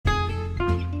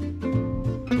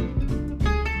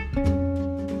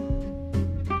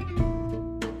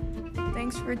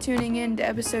for tuning in to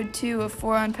episode 2 of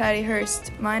 4 on Patty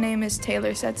Hearst. My name is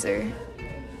Taylor Setzer.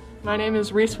 My name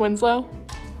is Reese Winslow.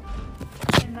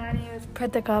 And my name is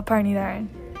Pratika Parnidaran.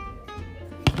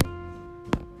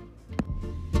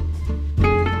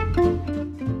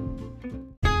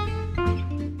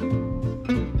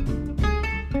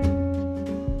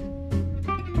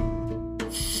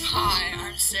 Hi,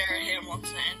 I'm Sarah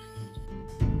Hamilton.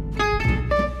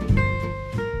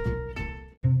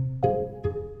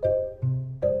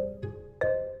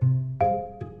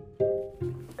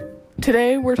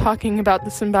 Today we're talking about the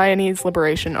Symbionese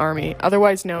Liberation Army,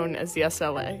 otherwise known as the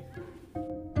SLA.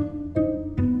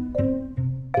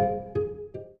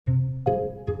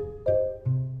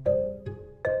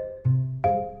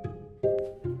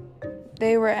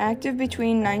 They were active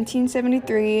between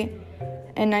 1973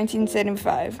 and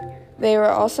 1975. They were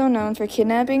also known for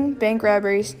kidnapping, bank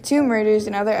robberies, 2 murders,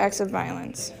 and other acts of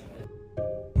violence.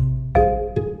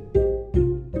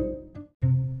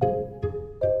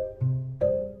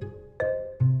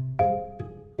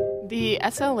 The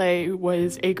SLA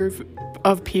was a group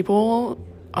of people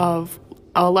of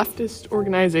a leftist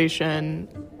organization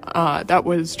that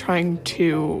was trying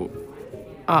to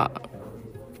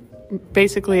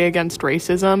basically against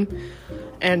racism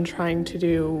and trying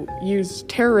to use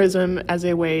terrorism as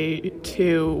a way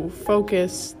to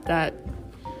focus that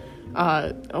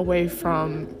away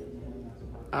from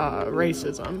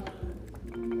racism.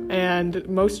 And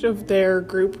most of their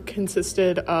group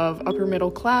consisted of upper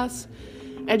middle class,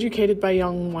 educated by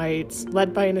young whites,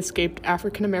 led by an escaped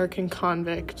African-American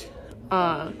convict,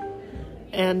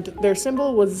 and their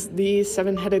symbol was the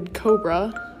 7-headed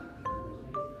cobra,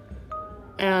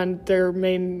 and their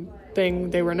main thing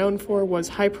they were known for was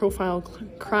high-profile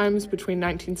crimes between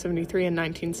 1973 and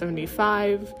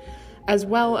 1975, as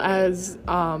well as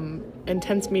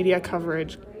intense media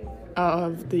coverage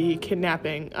of the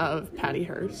kidnapping of Patty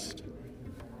Hearst.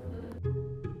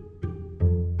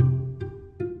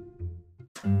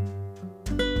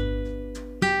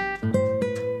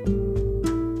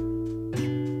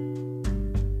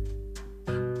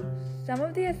 Some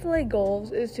of the SLA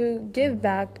goals is to give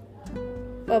back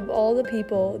of all the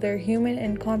people their human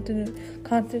and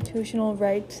constitutional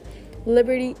rights,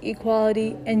 liberty,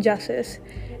 equality, and justice,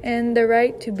 and the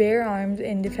right to bear arms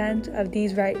in defense of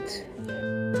these rights.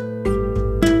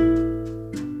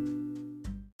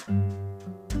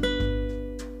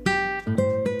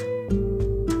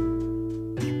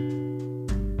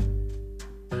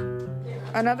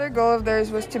 Another goal of theirs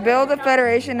was to build a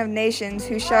federation of nations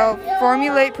who shall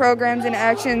formulate programs and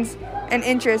actions and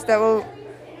interests that will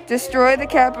destroy the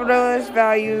capitalist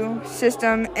value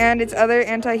system and its other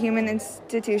anti-human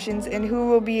institutions, and who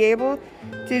will be able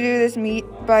to do this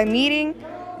by meeting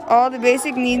all the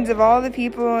basic needs of all the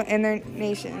people in their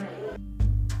nation.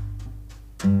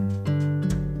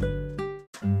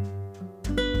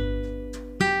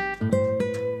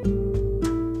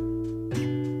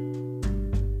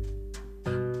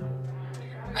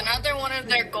 Another one of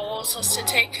their goals was to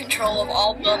take control of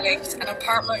all buildings and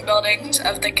apartment buildings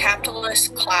of the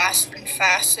capitalist class and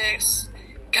fascist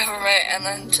government, and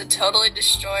then to totally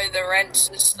destroy the rent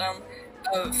system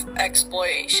of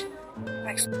exploitation.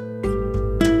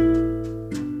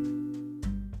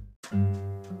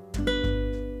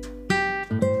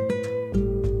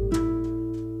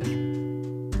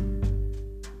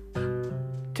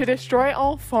 To destroy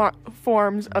all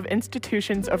forms of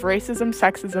institutions of racism,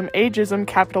 sexism, ageism,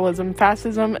 capitalism,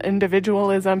 fascism,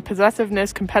 individualism,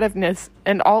 possessiveness, competitiveness,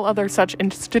 and all other such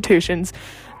institutions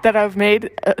that have made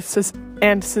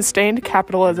and sustained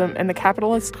capitalism and the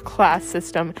capitalist class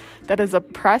system that has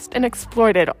oppressed and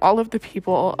exploited all of the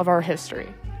people of our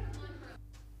history.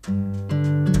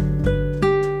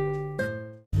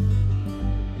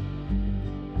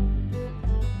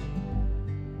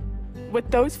 With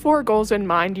those 4 goals in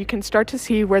mind, you can start to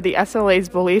see where the SLA's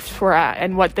beliefs were at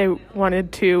and what they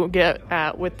wanted to get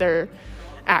at with their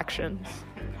actions.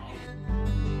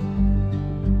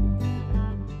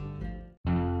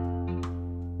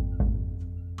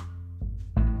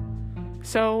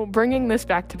 So, bringing this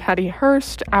back to Patty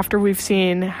Hearst, after we've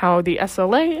seen how the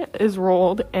SLA is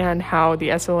rolled and how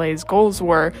the SLA's goals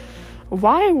were,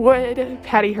 why would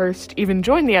Patty Hearst even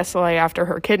join the SLA after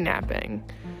her kidnapping?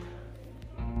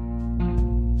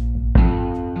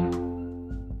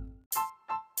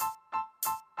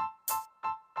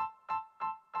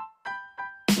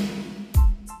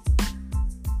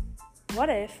 What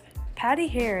if Patty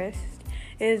Hearst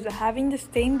is having the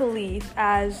same belief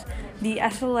as the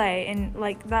SLA, and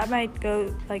that might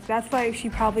go that's why she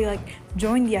probably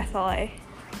joined the SLA?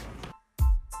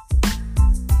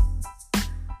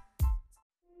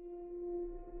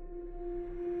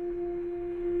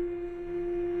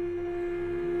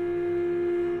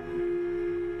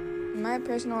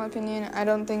 personal opinion, I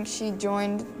don't think she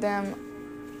joined them,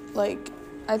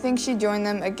 I think she joined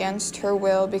them against her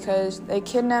will because they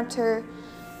kidnapped her,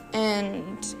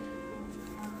 and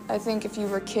I think if you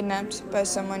were kidnapped by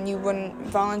someone, you wouldn't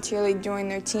voluntarily join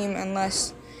their team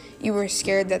unless you were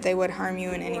scared that they would harm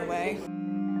you in any way.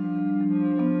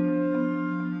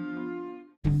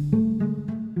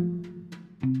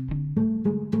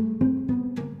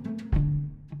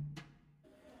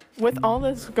 With all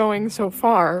this going so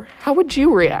far, how would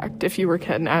you react if you were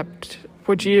kidnapped?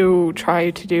 Would you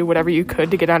try to do whatever you could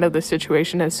to get out of the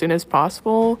situation as soon as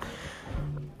possible?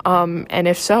 And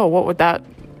if so, what would that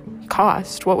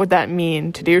cost? What would that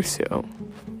mean to do so?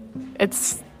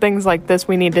 It's things like this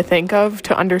we need to think of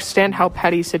to understand how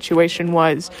Patty's situation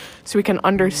was, so we can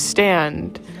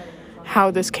understand how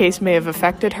this case may have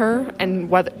affected her and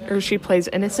whether she plays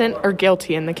innocent or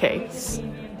guilty in the case.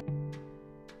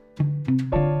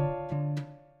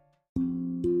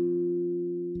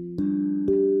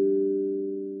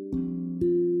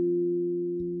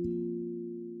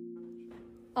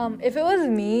 If it was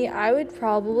me, I would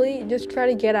probably just try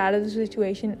to get out of the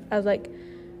situation as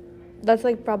that's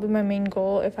probably my main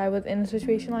goal if I was in a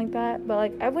situation like that.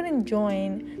 But I wouldn't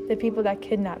join the people that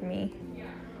kidnapped me.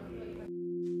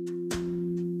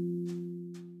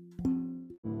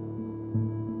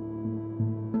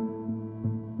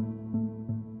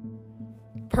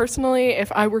 Personally,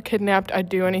 if I were kidnapped, I'd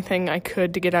do anything I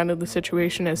could to get out of the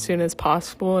situation as soon as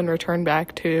possible and return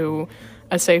back to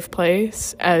a safe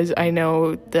place, as I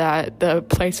know that the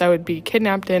place I would be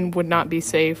kidnapped in would not be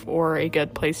safe or a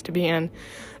good place to be in.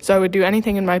 So I would do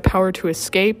anything in my power to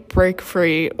escape, break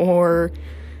free, or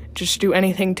just do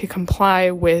anything to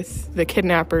comply with the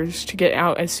kidnappers to get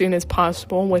out as soon as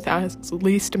possible with as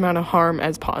least amount of harm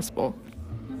as possible.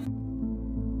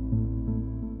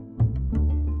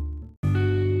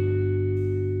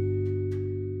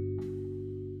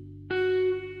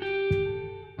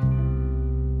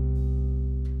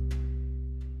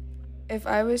 If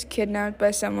I was kidnapped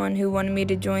by someone who wanted me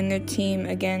to join their team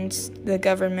against the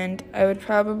government, I would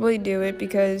probably do it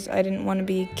because I didn't want to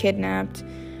be kidnapped.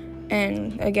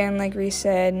 And again, like Reese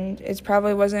said, it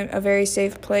probably wasn't a very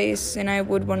safe place, and I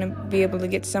would want to be able to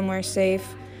get somewhere safe.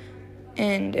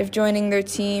 And if joining their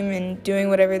team and doing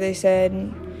whatever they said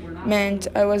meant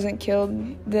I wasn't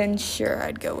killed, then sure,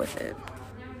 I'd go with it.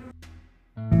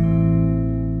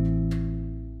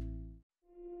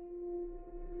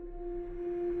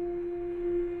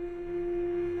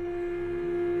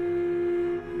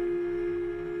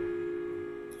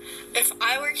 If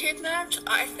I were kidnapped,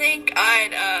 I think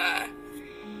I'd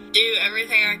do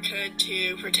everything I could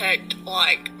to protect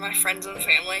my friends and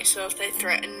family. So if they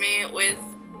threatened me with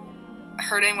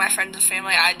hurting my friends and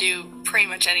family, I'd do pretty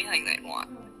much anything they'd want.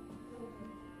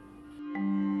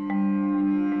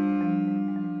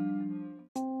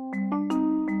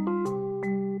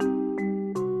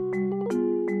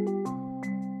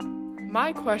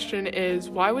 My question is,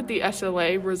 why would the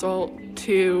SLA resort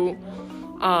to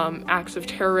acts of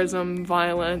terrorism,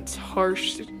 violence,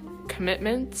 harsh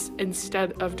commitments,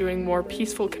 instead of doing more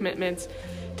peaceful commitments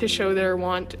to show their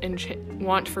want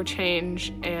for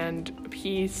change and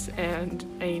peace and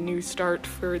a new start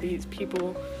for these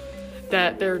people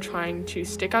that they're trying to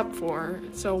stick up for?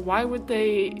 So why would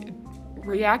they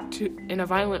react in a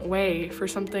violent way for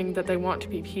something that they want to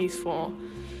be peaceful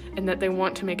and that they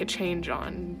want to make a change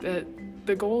on?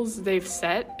 The goals they've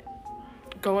set,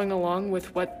 going along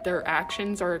with what their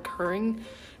actions are occurring,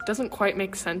 doesn't quite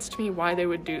make sense to me why they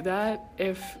would do that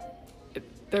if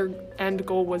their end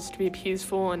goal was to be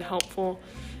peaceful and helpful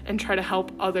and try to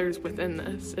help others within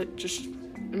this. It just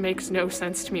makes no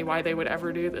sense to me why they would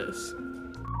ever do this.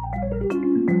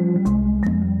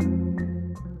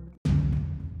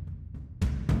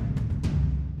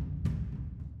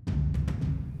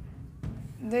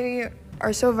 They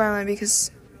are so violent because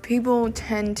people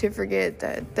tend to forget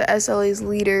that the SLA's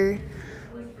leader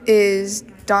is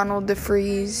Donald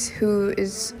DeFreeze, who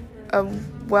is a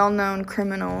well-known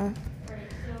criminal,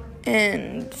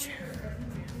 and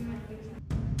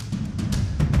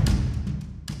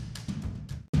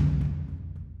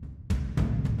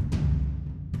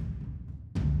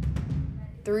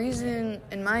the reason,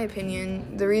 in my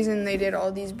opinion, the reason they did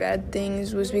all these bad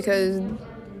things was because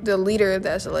the leader of the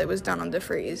SLA was Donald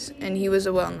DeFreeze, and he was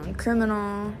a well-known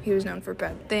criminal. He was known for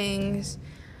bad things.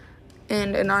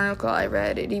 And an article I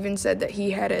read, it even said that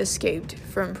he had escaped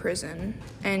from prison.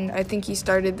 And I think he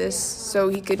started this so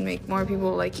he could make more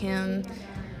people like him,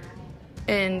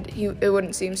 and it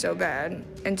wouldn't seem so bad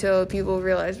until people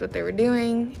realized what they were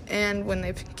doing, and when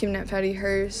they kidnapped Patty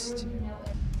Hearst.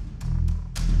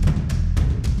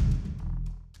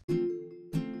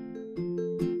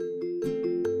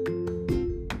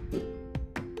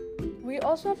 We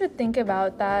also have to think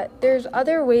about that there's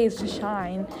other ways to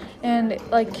shine, and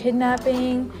like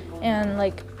kidnapping and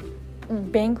like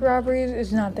bank robberies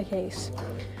is not the case.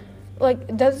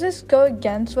 Like, does this go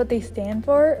against what they stand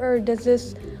for, or does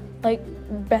this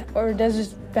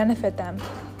benefit them?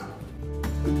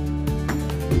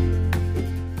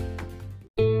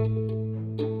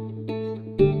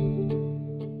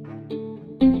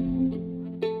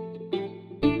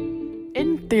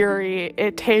 In theory,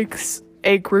 it takes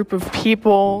a group of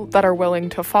people that are willing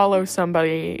to follow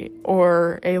somebody,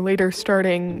 or a leader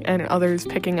starting and others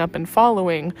picking up and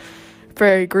following, for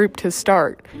a group to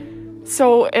start.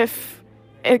 So if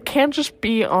it can't just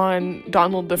be on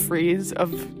Donald DeFreeze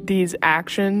of these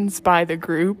actions by the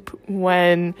group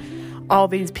when all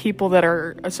these people that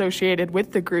are associated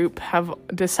with the group have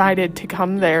decided to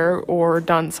come there or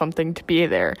done something to be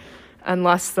there,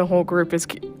 unless the whole group is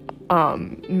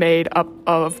made up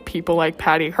of people like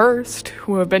Patty Hearst,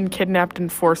 who have been kidnapped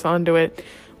and forced onto it,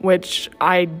 which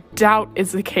I doubt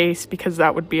is the case, because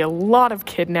that would be a lot of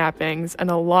kidnappings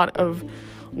and a lot of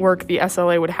work the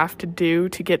SLA would have to do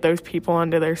to get those people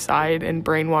onto their side and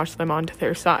brainwash them onto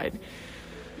their side.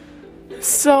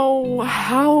 So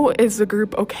how is the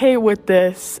group okay with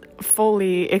this,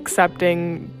 fully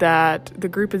accepting that the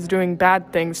group is doing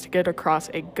bad things to get across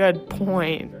a good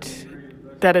point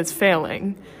that is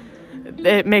failing?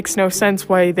 It makes no sense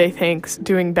why they think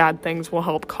doing bad things will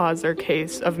help cause their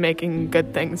case of making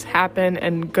good things happen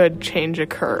and good change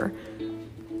occur.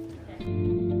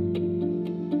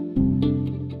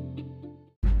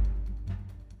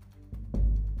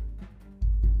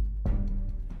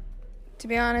 To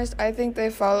be honest, I think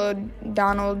they followed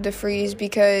Donald DeFreeze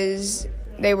because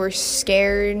they were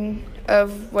scared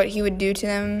of what he would do to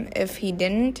them if he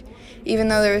didn't. Even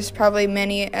though there was probably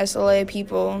many SLA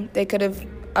people, they could have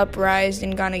uprised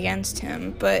and gone against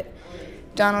him. But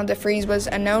Donald DeFreeze was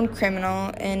a known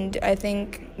criminal, and I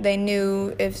think they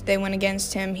knew if they went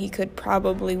against him, he could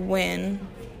probably win.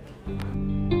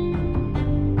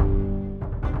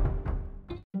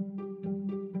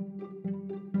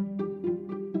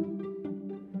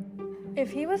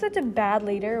 If he was such a bad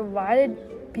leader, why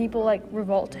did people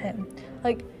revolt him?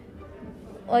 Like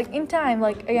in time,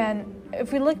 again,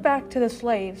 if we look back to the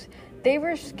slaves, they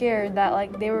were scared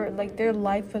that their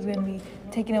life was going to be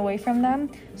taken away from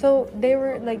them. So they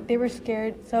were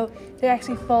scared. So they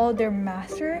actually followed their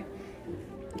master.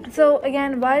 So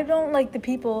again, why don't the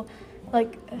people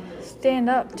stand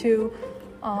up to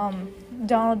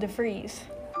Donald DeFreeze?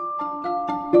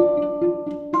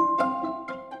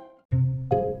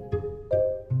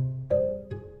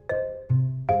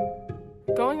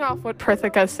 Going off what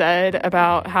Prithika said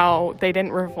about how they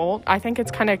didn't revolt, I think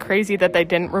it's kind of crazy that they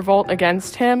didn't revolt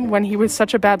against him when he was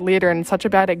such a bad leader and such a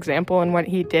bad example in what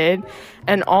he did,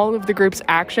 and all of the group's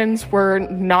actions were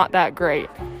not that great.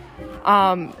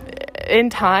 In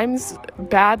times,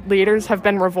 bad leaders have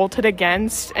been revolted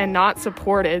against and not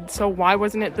supported, so why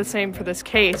wasn't it the same for this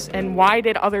case, and why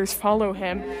did others follow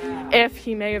him if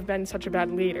he may have been such a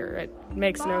bad leader? It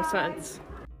makes no sense.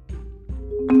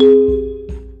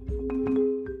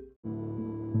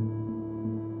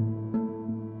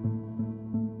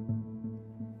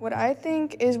 What I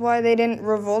think is why they didn't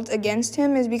revolt against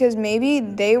him is because maybe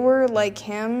they were like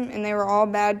him and they were all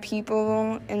bad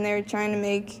people and they were trying to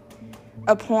make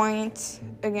a point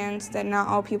against that not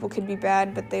all people could be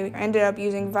bad, but they ended up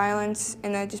using violence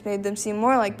and that just made them seem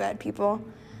more like bad people.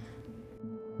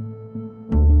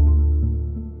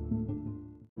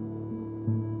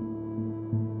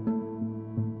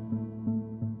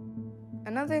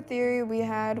 Another theory we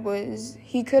had was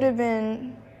he could have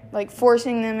been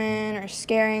forcing them in or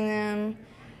scaring them,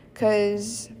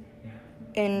 because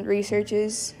in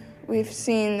researches we've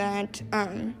seen that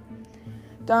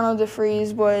Donald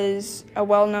DeFreeze was a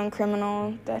well-known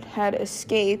criminal that had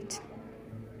escaped,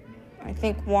 I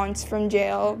think once, from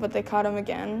jail, but they caught him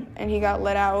again and he got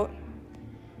let out.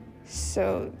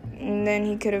 So and then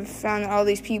he could have found all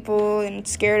these people and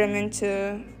scared them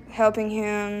into helping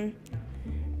him,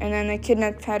 and then they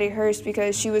kidnapped Patty Hearst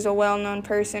because she was a well-known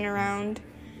person around,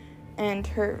 and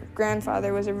her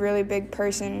grandfather was a really big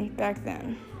person back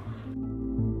then.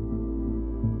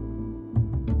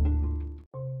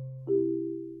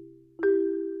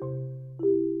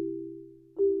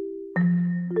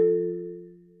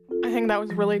 I think that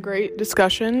was a really great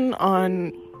discussion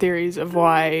on theories of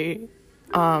why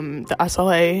the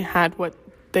SLA had what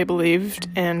they believed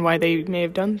and why they may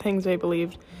have done things they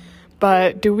believed.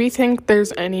 But do we think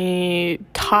there's any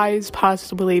ties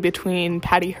possibly between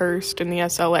Patty Hearst and the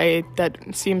SLA that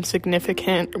seem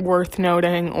significant, worth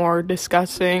noting, or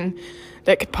discussing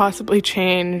that could possibly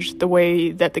change the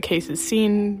way that the case is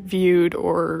seen, viewed,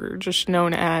 or just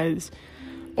known as,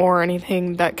 or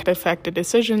anything that could affect a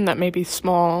decision that may be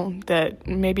small, that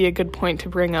may be a good point to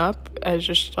bring up as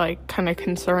just like kind of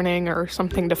concerning or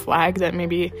something to flag that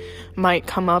maybe might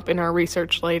come up in our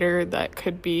research later that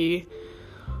could be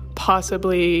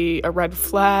possibly a red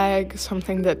flag,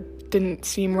 something that didn't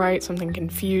seem right, something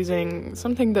confusing,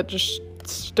 something that just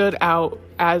stood out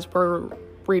as we're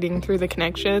reading through the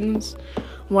connections.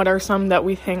 What are some that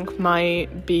we think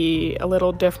might be a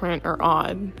little different or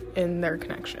odd in their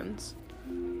connections?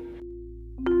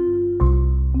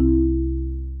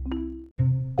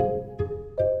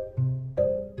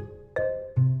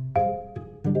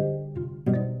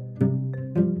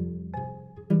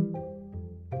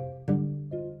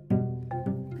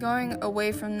 Going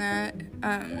away from that,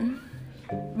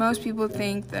 most people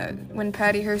think that when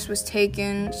Patty Hearst was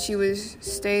taken, she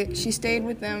stayed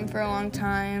with them for a long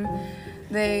time.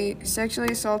 They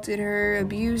sexually assaulted her,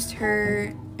 abused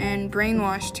her, and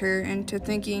brainwashed her into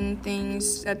thinking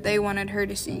things that they wanted her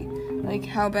to see, like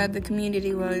how bad the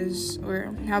community was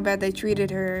or how bad they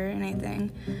treated her or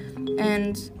anything.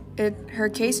 And her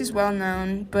case is well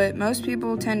known, but most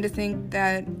people tend to think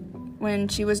that when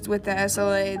she was with the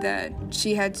SLA that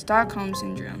she had Stockholm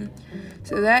Syndrome.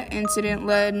 So that incident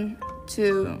led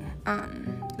to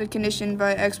the condition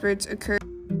by experts occur.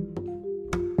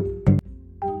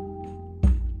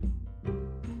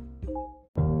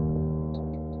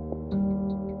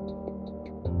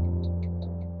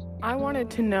 I wanted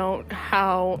to note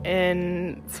how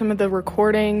in some of the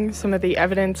recordings, some of the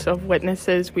evidence of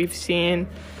witnesses we've seen,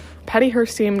 Patty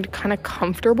Hearst seemed kind of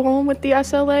comfortable with the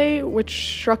SLA,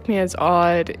 which struck me as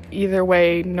odd either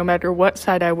way, no matter what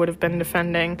side I would have been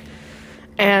defending.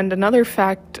 And another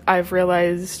fact I've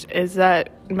realized is that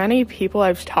many people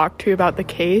I've talked to about the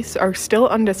case are still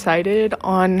undecided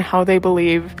on how they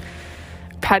believe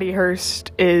Patty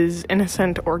Hearst is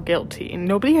innocent or guilty.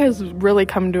 Nobody has really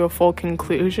come to a full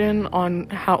conclusion on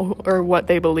how or what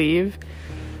they believe,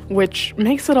 which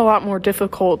makes it a lot more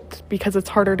difficult because it's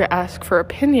harder to ask for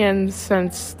opinions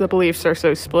since the beliefs are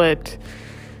so split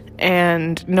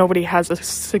and nobody has a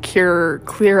secure,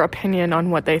 clear opinion on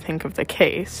what they think of the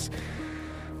case,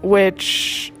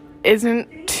 which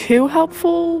isn't too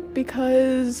helpful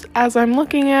because as I'm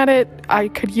looking at it, I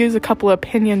could use a couple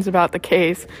opinions about the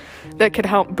case that could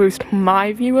help boost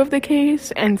my view of the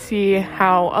case and see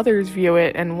how others view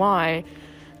it and why.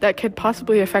 That could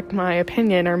possibly affect my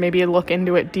opinion or maybe look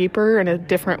into it deeper in a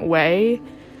different way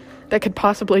that could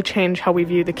possibly change how we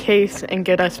view the case and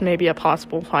get us maybe a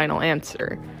possible final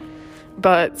answer.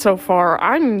 But so far,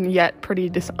 I'm yet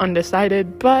pretty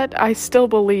undecided, but I still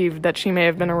believe that she may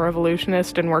have been a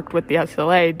revolutionist and worked with the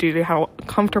SLA due to how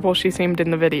comfortable she seemed in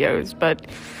the videos. But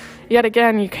yet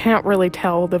again, you can't really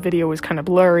tell. The video was kind of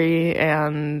blurry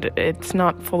and it's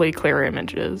not fully clear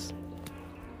images.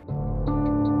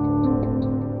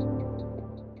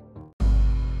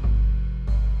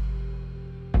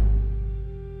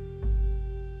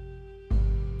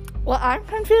 What I'm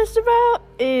confused about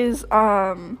is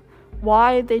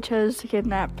why they chose to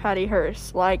kidnap Patty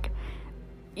Hearst. Like,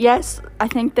 yes, I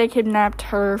think they kidnapped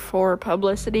her for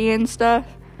publicity and stuff,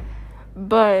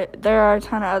 but there are a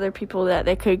ton of other people that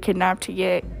they could kidnap to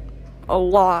get a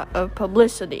lot of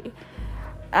publicity.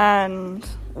 And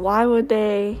why would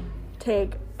they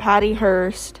take Patty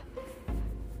Hearst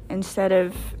instead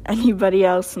of anybody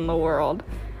else in the world?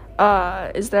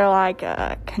 Is there like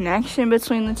a connection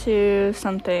between the two?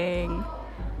 Something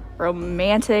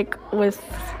romantic with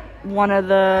one of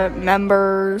the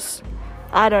members?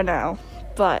 I don't know,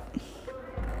 but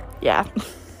yeah.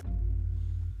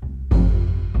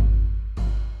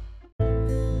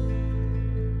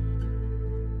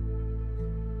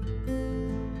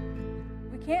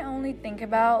 Can't only think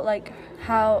about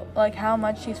how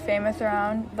much she's famous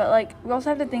around, but we also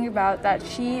have to think about that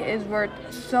she is worth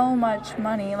so much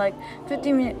money.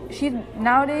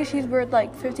 Nowadays she's worth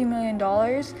 $50 million,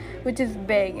 which is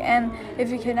big. And if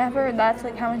you kidnap her, that's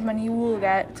how much money you will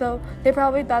get. So they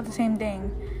probably thought the same thing.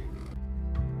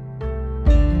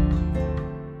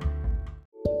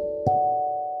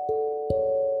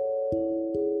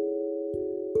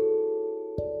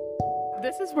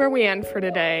 This is where we end for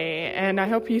today, and I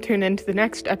hope you tune into the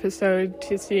next episode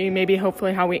to see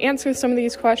hopefully how we answer some of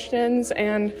these questions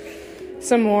and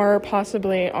some more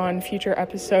possibly on future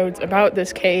episodes about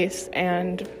this case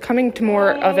and coming to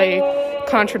more of a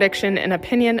contradiction and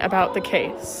opinion about the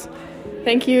case.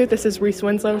 Thank you. This is Reese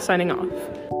Winslow signing off.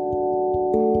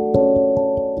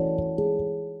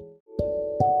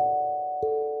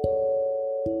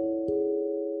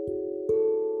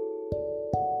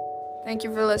 Thank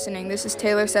you for listening. This is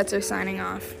Taylor Setzer signing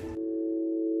off.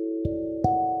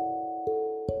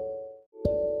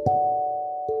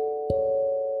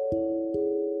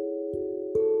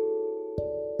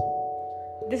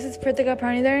 This is Pritika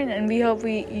Pranidharan, and we hope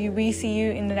we see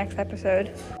you in the next episode.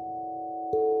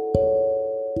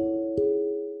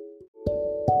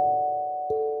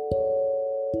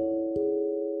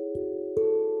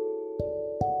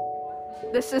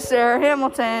 This is Sarah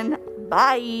Hamilton.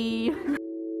 Bye.